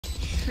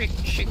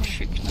Shik.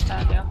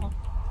 Natali ako.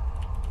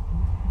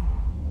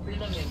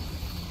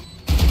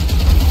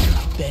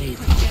 Buried.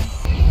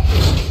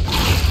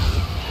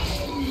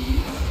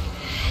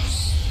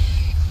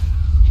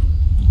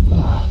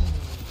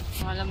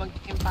 Wala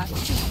magiging pass.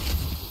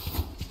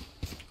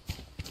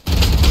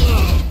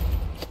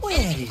 Where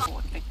is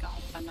Teka ako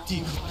pa na.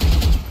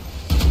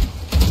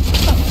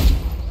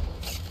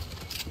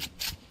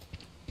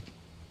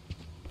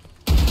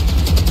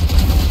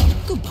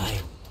 goodbye?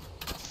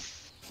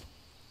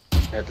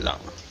 Head lang.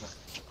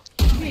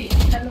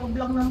 Sa loob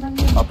lang naman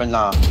yun. Open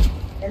lang.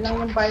 Kailangan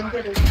yung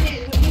binder eh.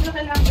 Hindi na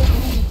kailangan.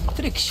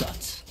 Trick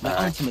shots. My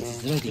ultimate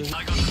is ready.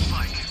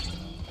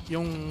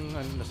 Yung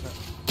ano nasa.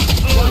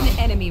 One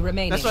enemy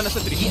remaining. Nasa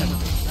 3. Ano?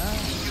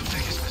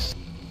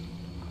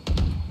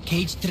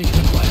 Cage trick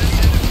required.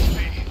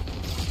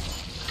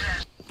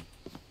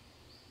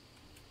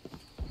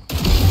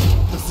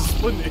 Nasa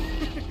spawn eh.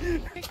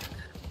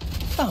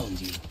 Found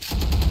you.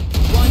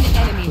 One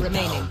enemy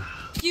remaining.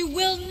 You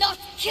will not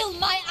kill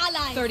my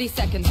ally. 30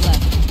 seconds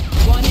left.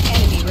 One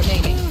enemy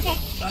remaining.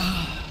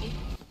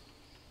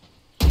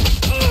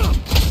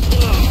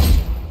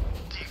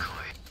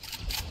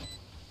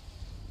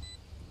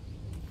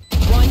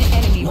 One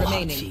enemy No hard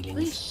remaining.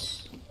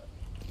 feelings.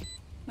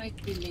 Might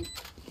be link.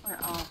 Or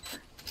offer.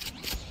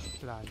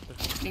 Planta.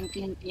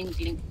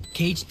 Link.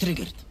 Cage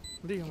triggered.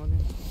 Hindi yung ano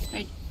yun.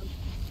 Ay.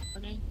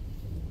 Okay.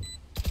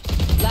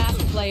 Last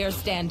player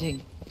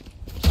standing.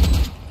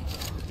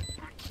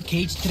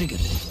 Cage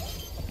triggered.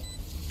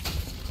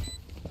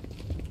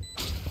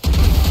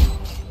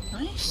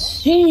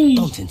 Nice.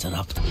 Don't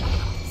interrupt.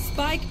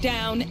 Spike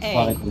down A.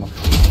 Bakit mo?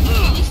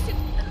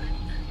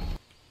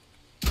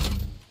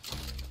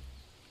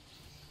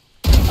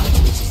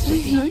 Ultimate is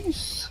ready.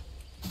 Nice.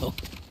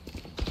 Okay.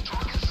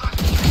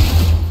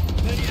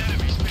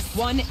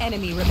 One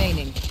enemy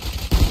remaining.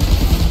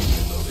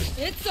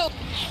 It's so.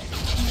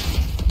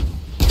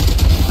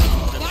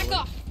 Back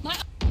off.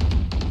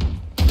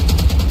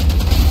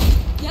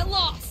 Get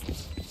lost.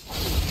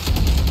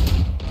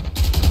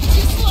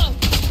 Too slow.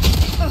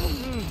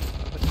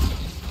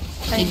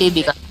 Ay,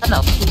 baby ka. Ano?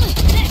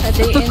 A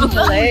day in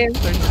the life.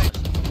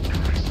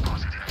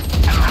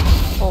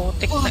 Oh,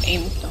 take na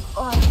aim to.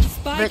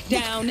 Spike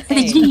down A.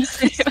 Hey,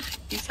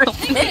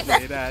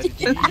 Daddy,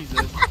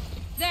 Jesus.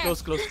 There.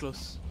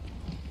 Close.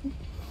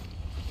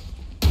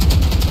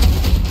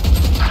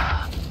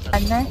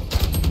 Ano?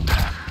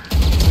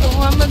 Kung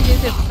nga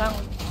mag-visit lang.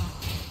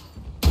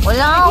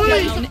 Wala ako.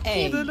 Down A.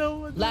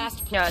 Dalawa.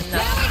 Last Yan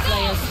na.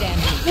 player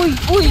standing.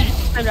 Uy!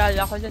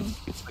 Nalala ko dyan.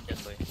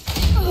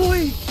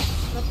 Uy!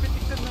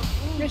 Napitikan na.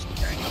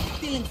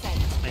 Feeling sight.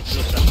 May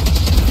close up.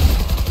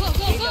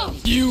 Go.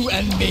 You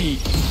and me.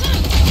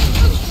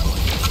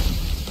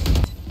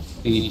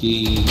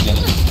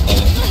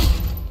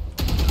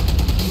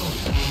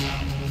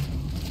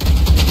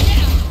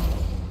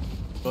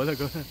 Go na.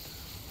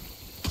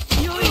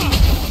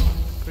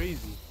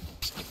 Crazy.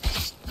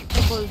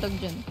 May bulldog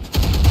dyan.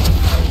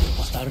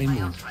 Hostile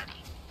removed.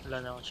 Wala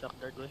na akong shock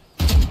dart, boy.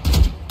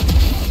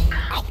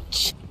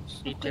 Ouch.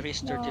 Victory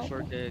is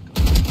 34 the...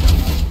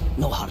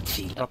 No hard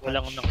feelings. Wala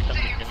akong nakitang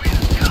mid yan.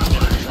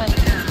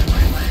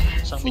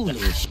 Isang mid lang.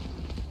 Foolish.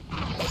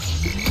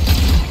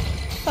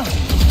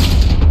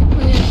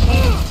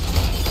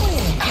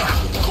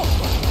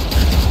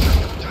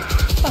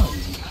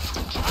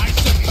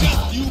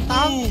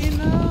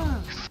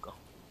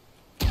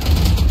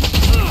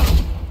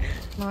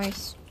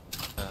 Nice.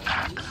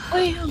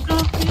 Uy, ang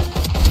grabe.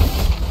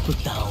 Put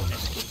down.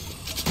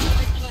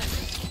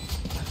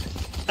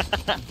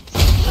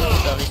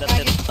 Sorry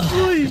natin.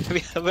 Uy!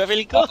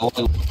 Baril ko!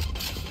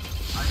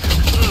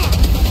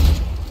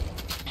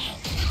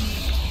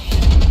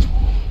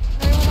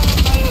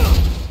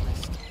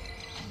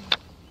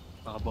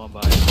 Baka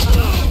bumabahay.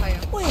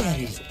 Where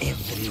is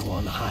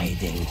everyone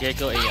hiding?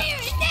 Diego, Aya.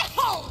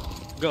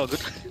 Go,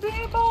 good.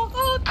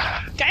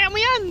 Kaya mo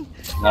yan!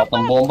 Lahat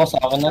ng bomba sa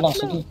akin na lang,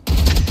 sige.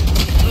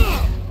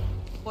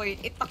 Boy,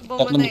 itakbo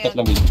mo na yan.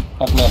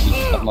 Tatlong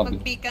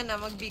Mag-B ka na.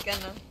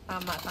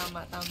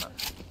 Tama.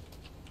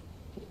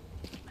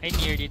 Ay,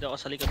 near dito ako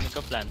sa likod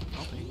nagka-plan.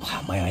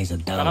 Wow, my eyes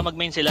are Baka down.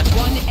 mag-main sila.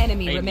 One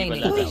enemy Ay, hindi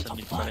remaining. wala. Nasa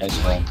mid pa rin. Nice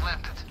one.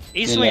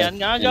 Ace mo yan,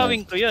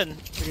 gagawin ko yun.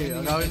 Sige,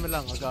 agawin mo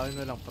lang.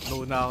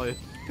 Patlo na ako eh.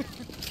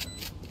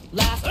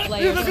 Last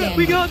player standing.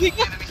 Bigagi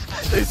ka!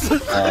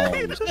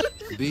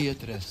 Be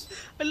at rest.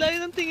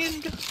 Alayo ng tingin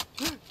ka.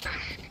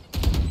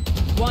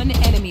 One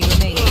enemy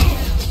remaining.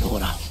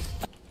 Dora.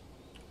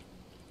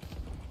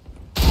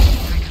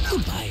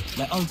 Goodbye.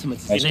 My ultimate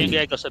is Ito yung ready.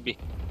 gaya ko sabi.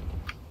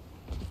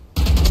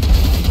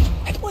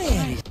 Where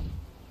is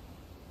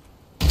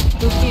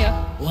Lupi ah.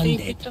 one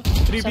dead?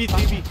 3B.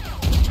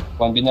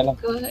 1B na lang.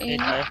 Go A Eh,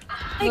 na. tayo.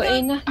 Go A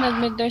na.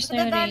 Nag-mid-doors na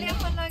yung Nadali Reyna.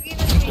 ako lagi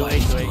na.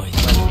 Wait.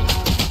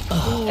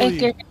 Ay,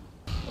 clear.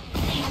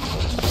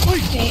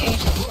 A.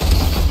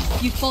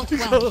 You fought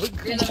well.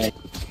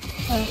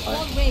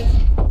 All way.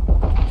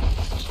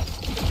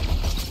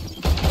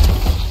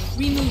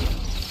 Remove.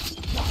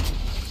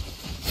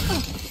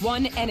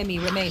 One enemy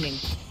remaining.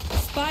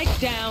 Spike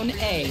down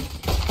A.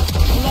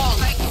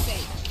 Long.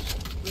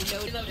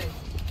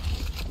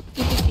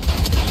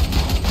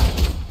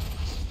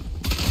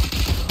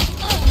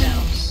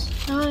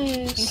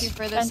 Nice. Thank you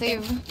for the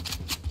save.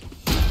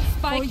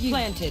 Spike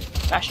planted.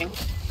 Flashing.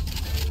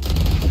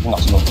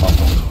 Nakasunod pa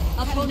ako.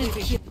 Opponent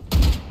killed.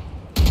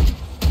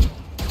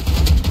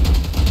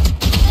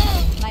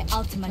 My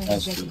ultimate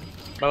is ready.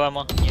 Baba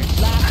mo. Here.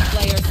 Last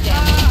player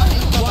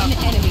standing. One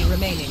enemy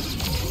remaining.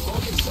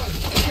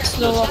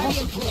 Slow ako.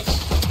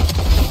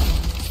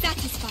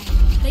 Satisfied.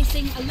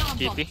 Placing alarm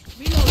bot. TP.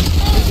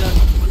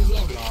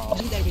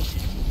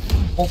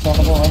 Oh,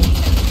 nakabuhan.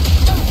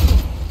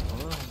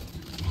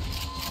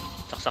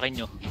 Saksakin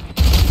nyo.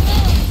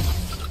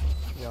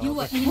 You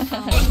are in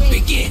our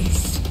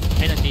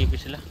Ay, nag-TP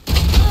sila.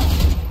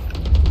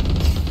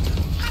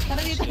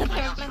 Tara dito na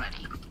third lang.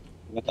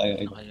 Wala tayo.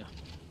 Ay, Okay.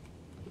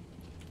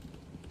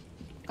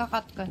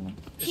 Kakat ka na.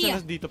 Isa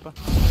na dito pa.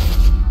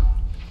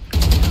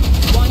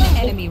 One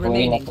enemy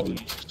buhay na remaining. po.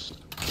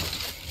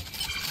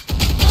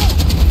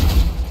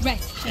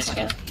 Rest.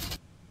 Okay.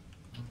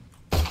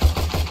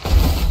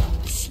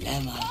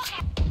 Slammer.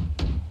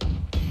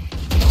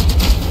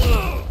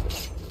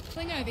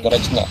 Swing over.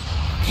 Garage na.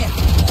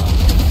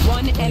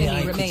 One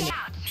enemy remaining.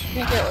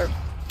 Thank you, Orb.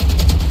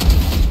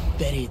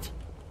 Buried.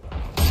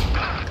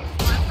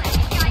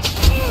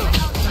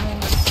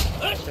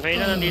 Sabay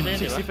na nandito yun,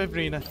 di ba? 65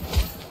 Reyna.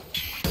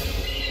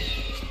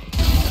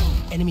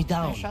 Enemy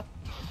down. Shot.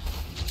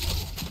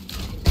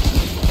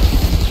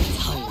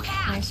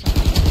 Nice.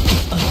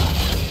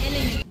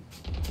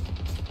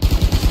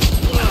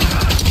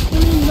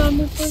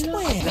 Dami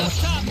pala.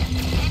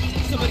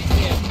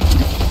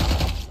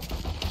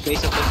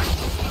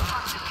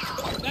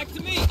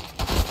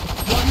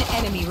 One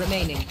enemy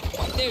remaining.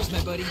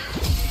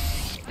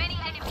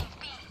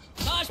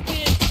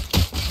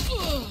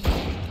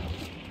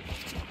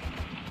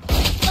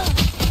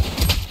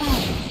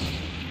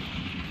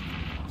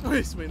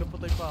 Nice, may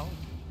napatay pa ako.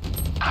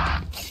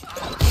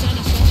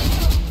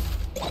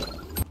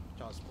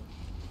 Chance po.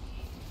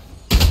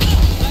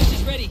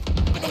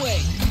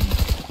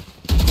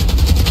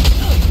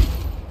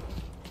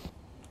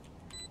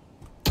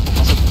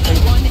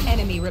 One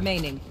enemy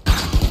remaining.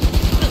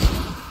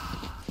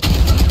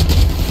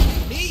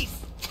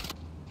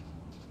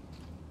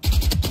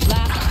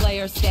 Last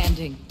player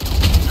standing.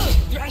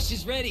 Thrash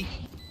is ready.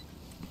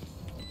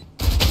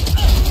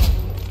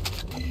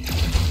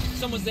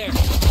 Someone's there.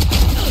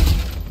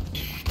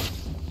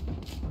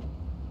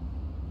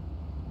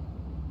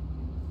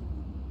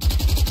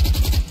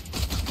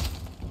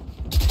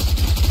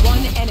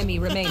 One enemy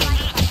remaining.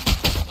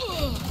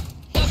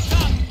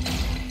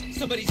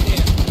 Somebody's there.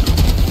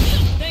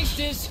 Thanks,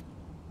 Sis.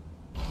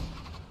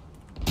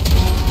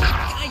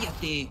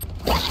 Cállate.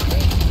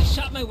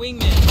 Shot my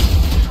wingman.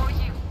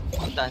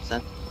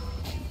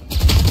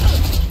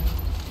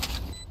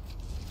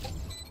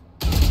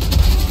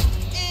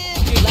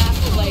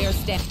 Last player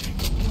standing.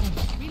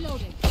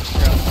 Reloading.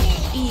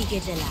 Eager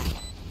delight.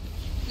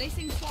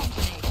 Placing swarm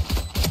grenade.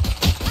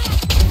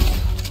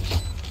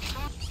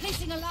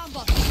 Placing alarm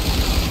bot.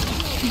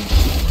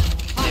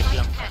 Safe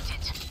lang.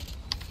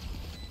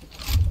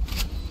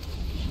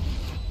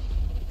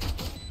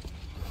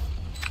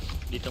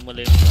 Dito mo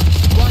lang.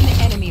 One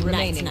enemy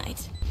remaining.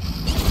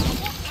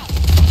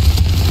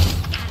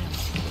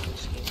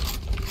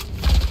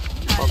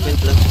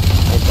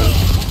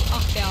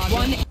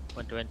 One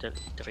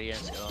 123 yan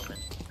si Omen.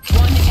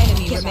 one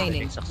enemy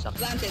remaining. Saksak.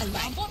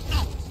 Alarm bot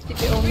out.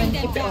 Keep it omen,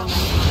 keep it omen.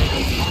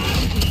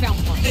 You found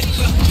one.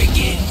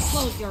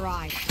 Close your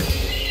eyes.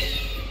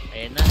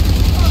 Ayan na.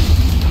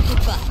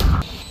 Goodbye.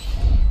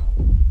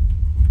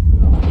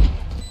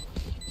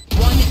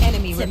 One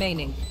enemy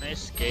remaining.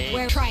 Nice game.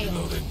 We're trying.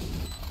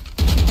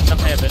 Sa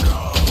heaven.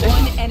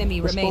 One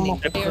enemy remaining.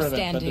 Player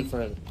standing.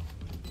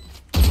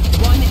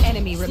 One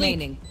enemy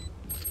remaining.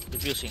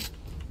 Diffusing.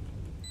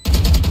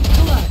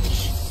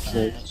 Clutch.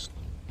 Nice.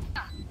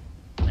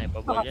 Ay,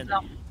 pabol yan.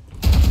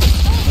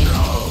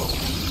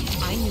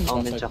 I knew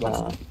Omen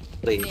tsaka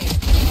play.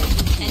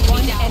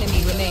 one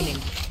enemy remaining.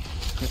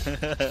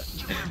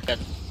 Kan.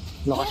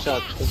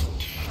 Nakashot.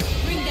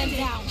 Bring them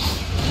down.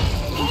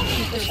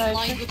 They're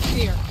blind with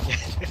fear.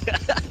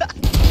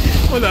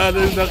 Wala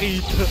na yung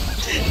nakita.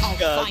 I'll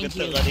find Gagot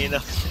na you. kanina.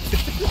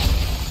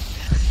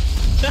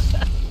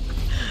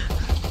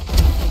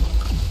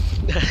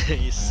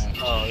 Nice.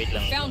 Oh, wait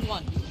lang. Found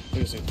one.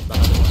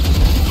 Baka naman.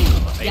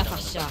 Ay,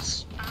 Yakasha.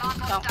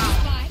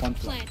 Spike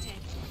planted.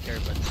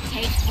 Airbuds.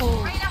 Take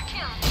hold.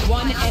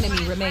 One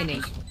enemy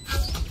remaining.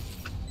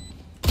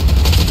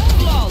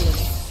 Flawless.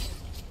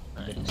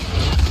 Nice.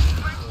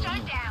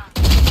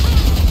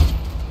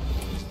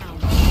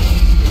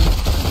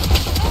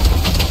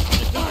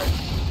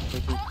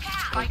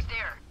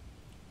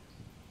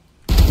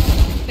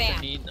 Bam.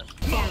 Kanina.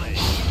 Found one.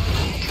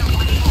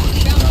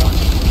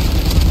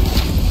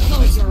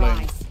 Close your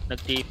eyes.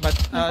 Nag-tip.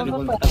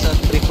 Asa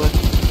triple.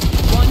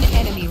 One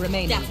enemy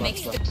remaining. That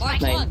makes it.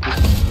 Mark 9. one.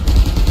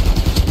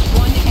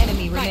 One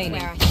enemy Right remaining.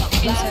 where I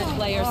thought. Last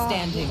player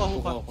standing.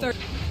 Third.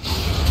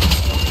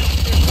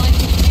 They're blind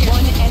with fear.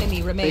 One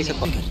enemy Play sa remaining.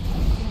 pa.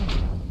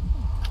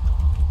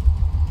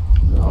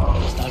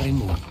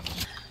 removed.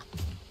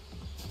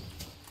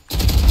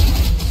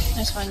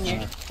 Nice one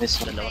here. Nice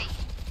one. Dalawa.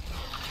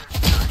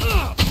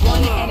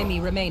 One enemy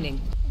remaining.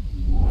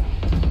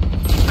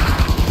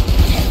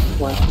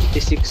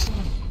 156.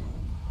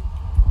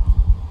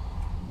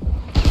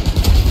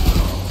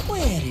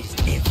 Where is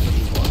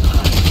everyone?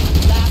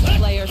 Last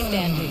player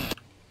standing.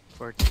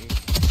 48.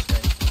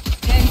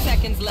 10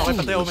 seconds Okay, left.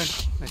 patay, Omen.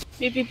 Nice.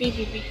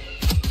 BB.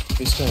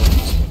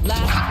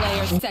 Last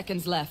player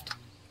seconds left.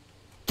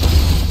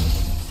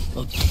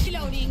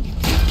 Reloading.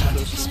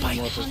 Spike.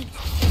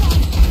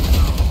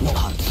 No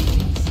hard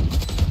feelings.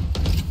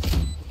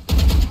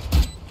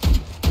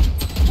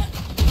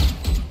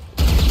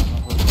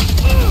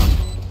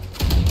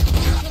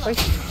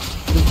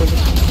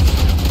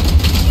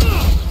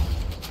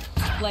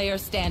 Player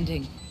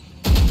standing.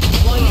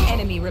 One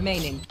enemy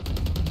remaining.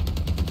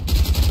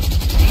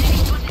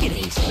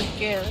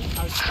 Kill.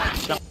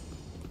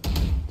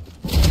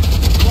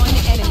 One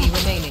enemy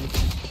remaining.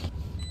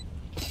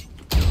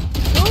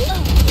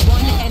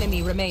 One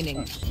enemy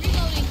remaining.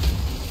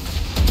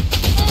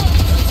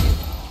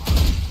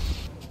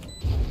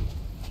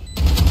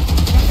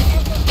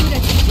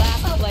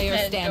 Last player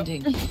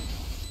standing.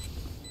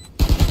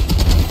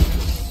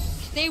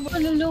 They were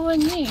Maluluwan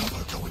niya eh.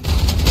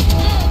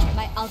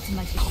 my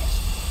ultimate.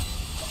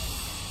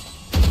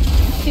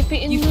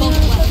 Tipiin You mo fought na.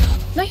 well.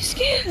 Nice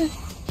kill!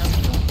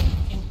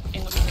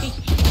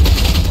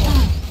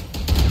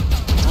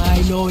 I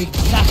know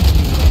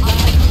exactly.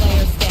 Last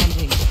player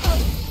standing.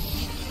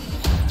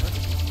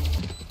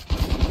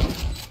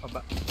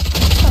 Ba't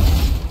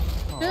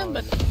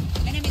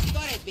Enemy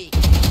spotted B.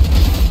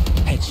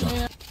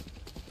 Headshot.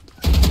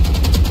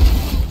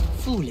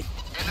 Fool it.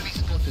 Enemy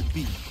spotted B.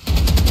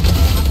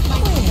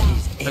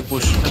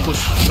 Nag-push.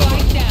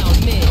 Strike down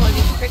mid.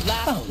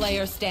 Last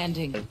player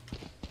standing.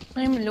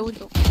 I'm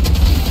lodo.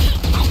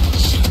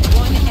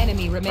 One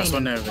enemy Last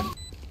one, remaining. Evan.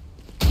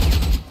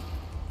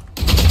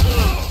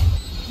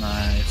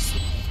 Nice.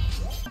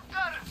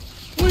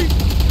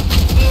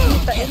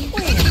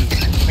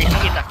 May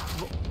nakita.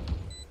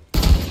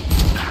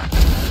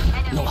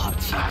 No hard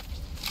feelings.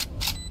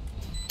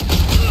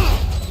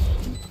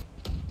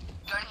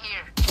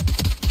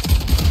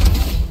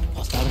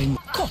 Hostile removed.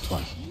 Caught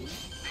one.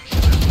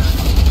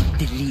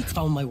 Delete.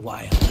 Found my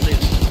wire.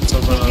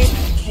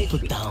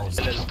 Put down.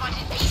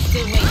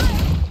 Still waiting.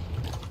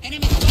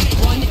 Enemy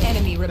spotted. One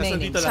enemy Nasa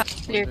remaining. dito lang.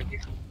 Clear.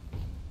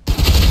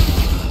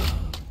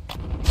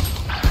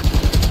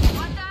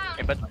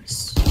 Eh, ba't?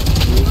 Nice.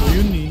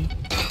 Yun eh.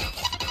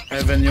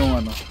 Heaven yung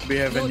ano. Be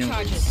heaven No yung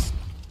charges.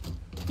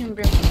 Yung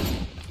bro.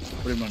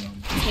 Prima naman.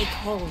 Take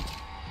hold.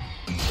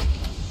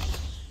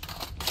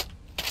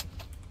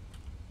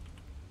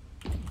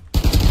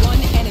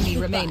 One enemy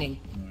remaining.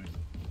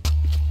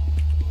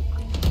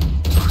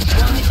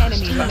 One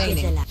enemy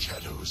remaining.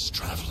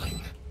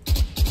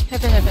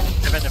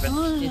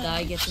 Heaven. Did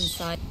I get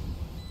inside?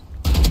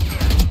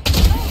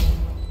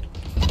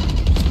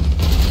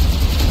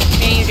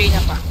 May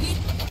Reyna pa.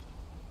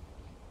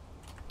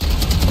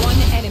 One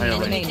enemy Ayaw,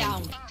 remaining.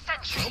 Down.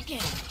 Okay.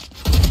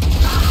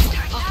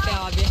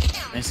 Ah, grabe.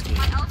 Nice kill.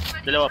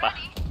 Dalawa pa.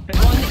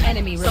 One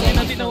enemy Saan natin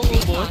remaining.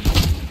 nauubos?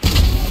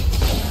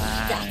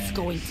 That's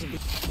going to be.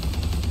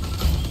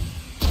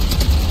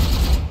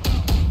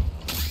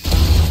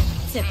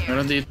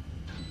 Meron dito.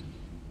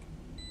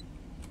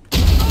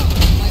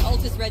 My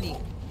ult is ready.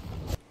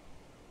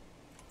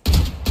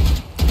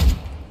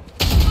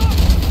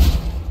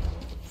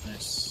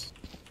 Nice.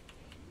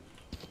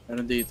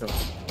 Meron dito.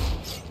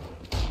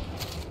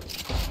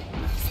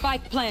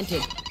 Spike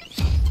planted.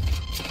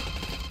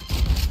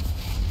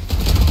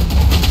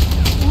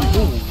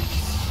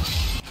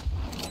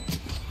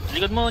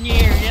 Likod mo,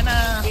 Nier. Yan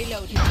na.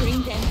 Reload. Bring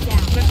them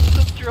down.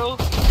 Let's throw.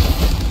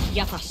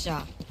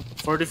 Yakasha.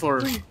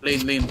 44.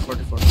 Lane.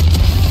 44.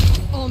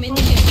 Omen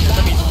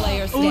last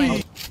player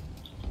standing.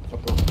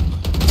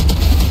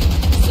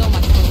 So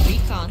much for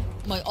recon.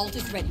 My ult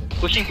is ready.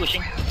 Pushing.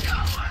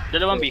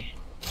 Dalawang B.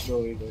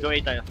 Go A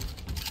tayo.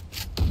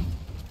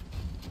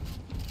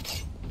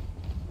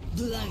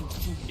 Blind.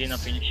 Hindi na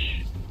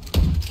finish.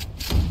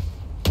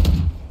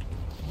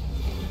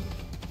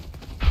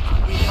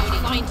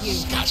 Find you.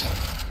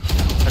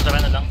 Kasara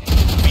na lang.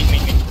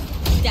 Main.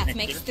 That Next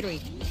makes kill.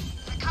 3.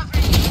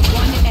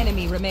 One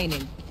enemy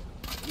remaining.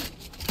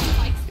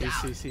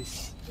 Ace.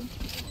 Ace.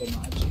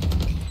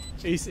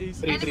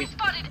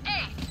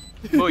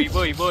 Boy.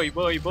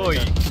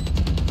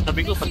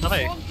 Sabi ko, patara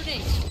eh.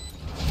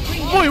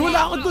 Boy, wala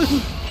ako dun!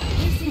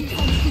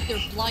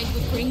 They're blind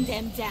would bring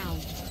them down.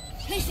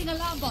 Placing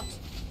alarm bot.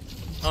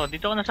 Oh,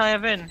 dito ko na sa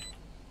heaven.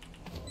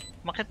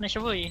 Makit na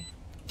siya, boy.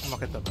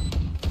 Makita ba?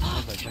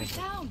 You're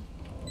down.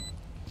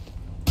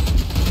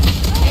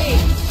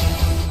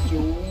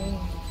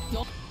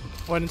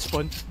 One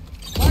spawn.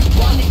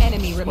 One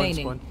enemy Spawn.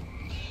 remaining.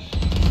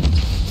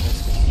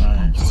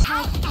 Nice.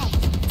 Help out.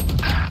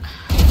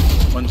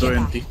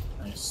 120.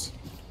 Nice.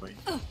 Boy.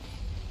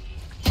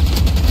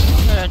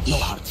 No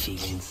hard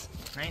feelings.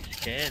 Nice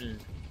kill.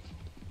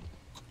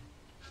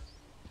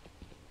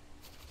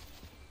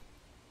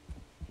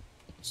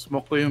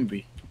 Smoke ko yung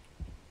B.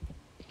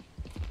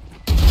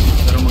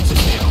 Pero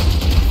magsistay ako.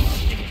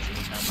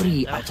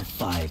 3 out of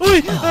 5.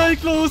 Uy! Ay,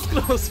 close!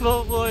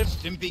 Smoke boy!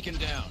 The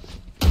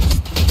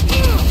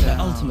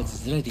ultimate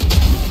is ready.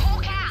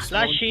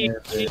 Flashy!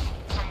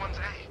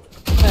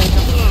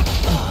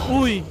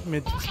 Uy!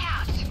 Mid.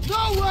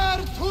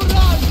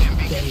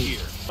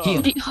 Here.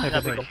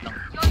 Nabigok lang.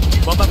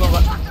 Baba.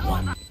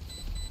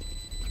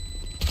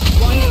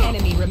 One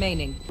enemy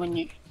remaining.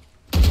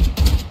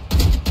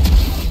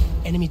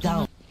 Enemy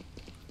down.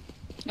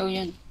 Oh,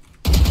 yan.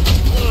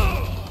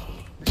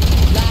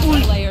 Last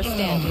player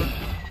standing.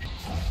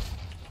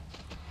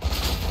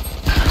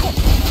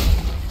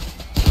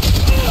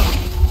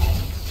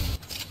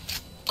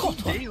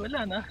 Hindi,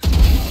 wala na.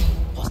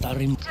 Hostile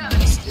rim.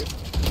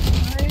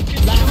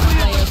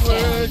 Last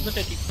player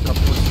standing.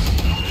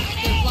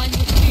 They're blind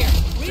with fear.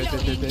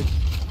 Dead.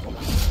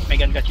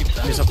 Megan ka chips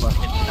ah. Isa pa.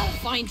 I'll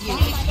find you.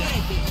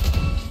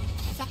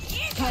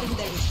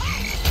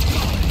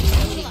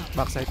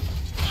 Backside.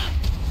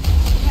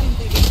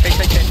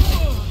 Side.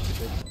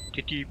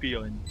 TTP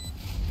yun.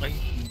 Ay,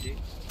 hindi.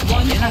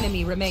 One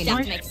enemy remaining.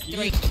 That makes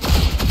 3.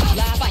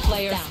 Last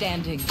player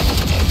standing.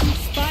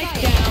 Spike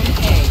down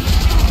A.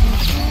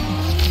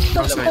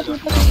 Backside.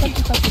 Last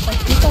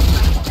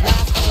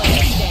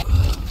player standing.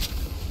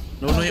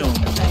 Nuno yung.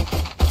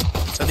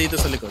 Sa dito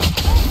sa likod.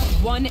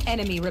 One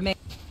enemy remaining.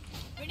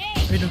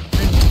 Ayun.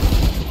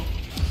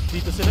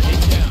 Dito sila 8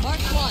 down. Mark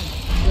 1.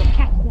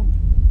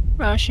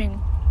 Rushing.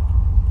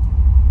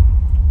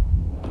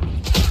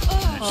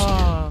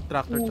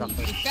 Tractor.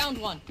 We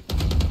found one.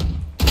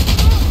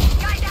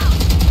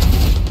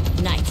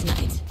 Night.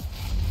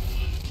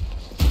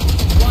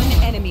 One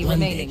enemy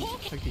remaining.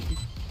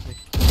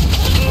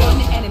 One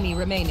enemy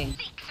remaining.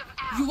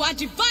 You are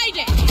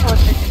divided.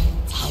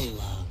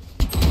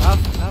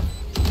 Half.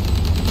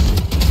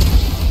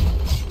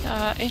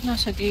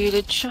 Nasa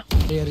gilid siya.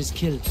 Player is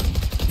killed.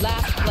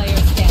 Last player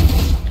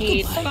standing.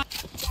 Hit.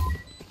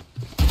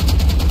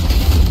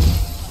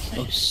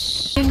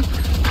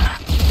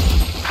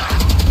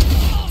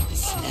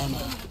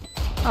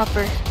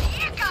 Upper.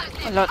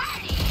 A lot.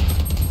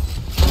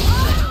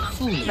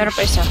 Meron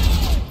pa isa.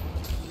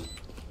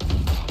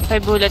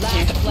 5 bullets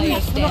here. Last player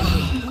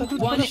standing.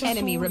 One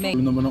enemy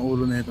remaining. Yun naman ang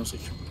ulo na itong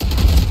section.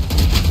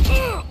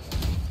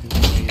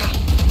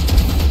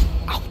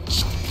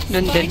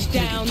 Dun din.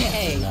 Spike down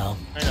A. Now.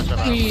 Ay,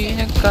 nasarap. Uy,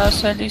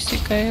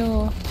 nagkasalisi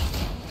kayo.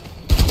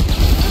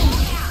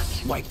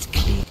 Wiped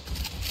clean.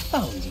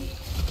 Found you.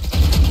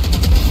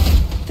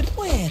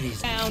 Where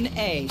is Down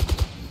A.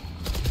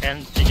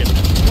 And sige.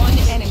 One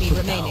enemy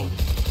remaining.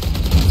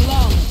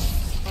 Long.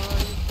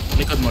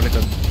 Likod mo.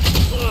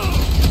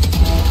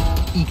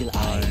 Eagle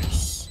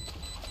eyes?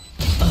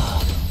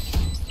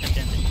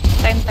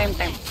 Time.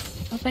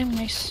 Oh, time,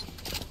 nice.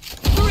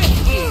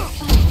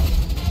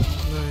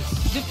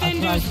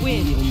 Defenders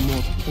win. Even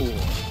more poor.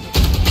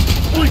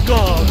 Uy,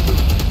 God!